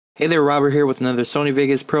Hey there, Robert here with another Sony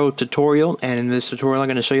Vegas Pro tutorial, and in this tutorial I'm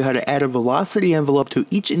going to show you how to add a velocity envelope to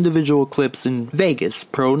each individual clips in Vegas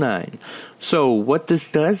Pro 9. So what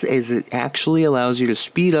this does is it actually allows you to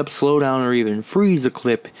speed up, slow down, or even freeze a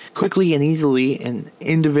clip quickly and easily in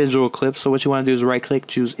individual clips. So what you want to do is right click,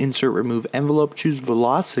 choose Insert, Remove Envelope, choose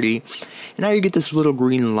Velocity, and now you get this little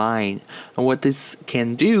green line. And what this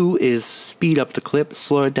can do is speed up the clip,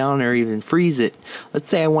 slow it down, or even freeze it. Let's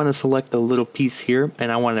say I want to select a little piece here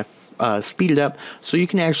and I want to speed it up, so you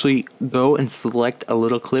can actually go and select a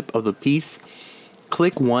little clip of the piece,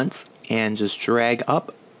 click once and just drag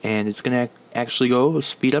up, and it's going to actually go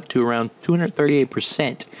speed up to around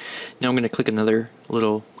 238%. Now I'm going to click another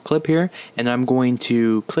little clip here, and I'm going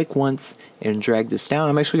to click once and drag this down.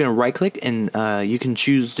 I'm actually going to right click, and you can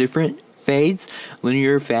choose different fades,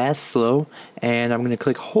 linear, fast, slow, and I'm going to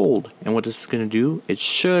click hold, and what this is going to do, it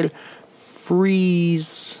should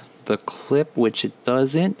freeze the clip, which it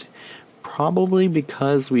doesn't, probably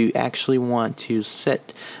because we actually want to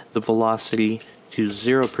set the velocity to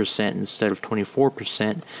 0% instead of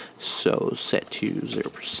 24%. So set to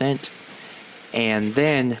 0%, and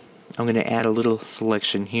then I'm going to add a little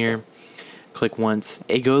selection here. Click once,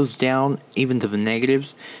 it goes down even to the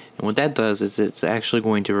negatives, and what that does is it's actually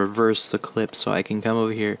going to reverse the clip. So I can come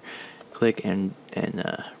over here, click and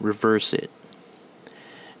reverse it,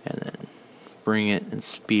 and then bring it and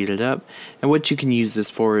speed it up. And what you can use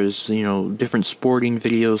this for is, you know, different sporting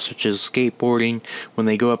videos such as skateboarding. When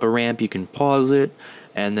they go up a ramp, you can pause it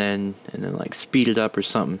and then like speed it up or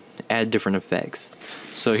something, add different effects.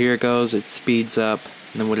 So here it goes, it speeds up,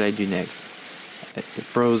 and then what did I do next? I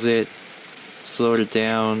froze it, slowed it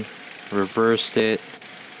down, reversed it,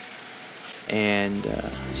 and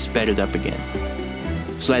sped it up again.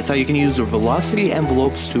 So that's how you can use the velocity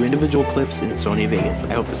envelopes to individual clips in Sony Vegas.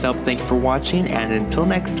 I hope this helped. Thank you for watching, and until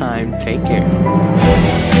next time, take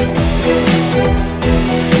care.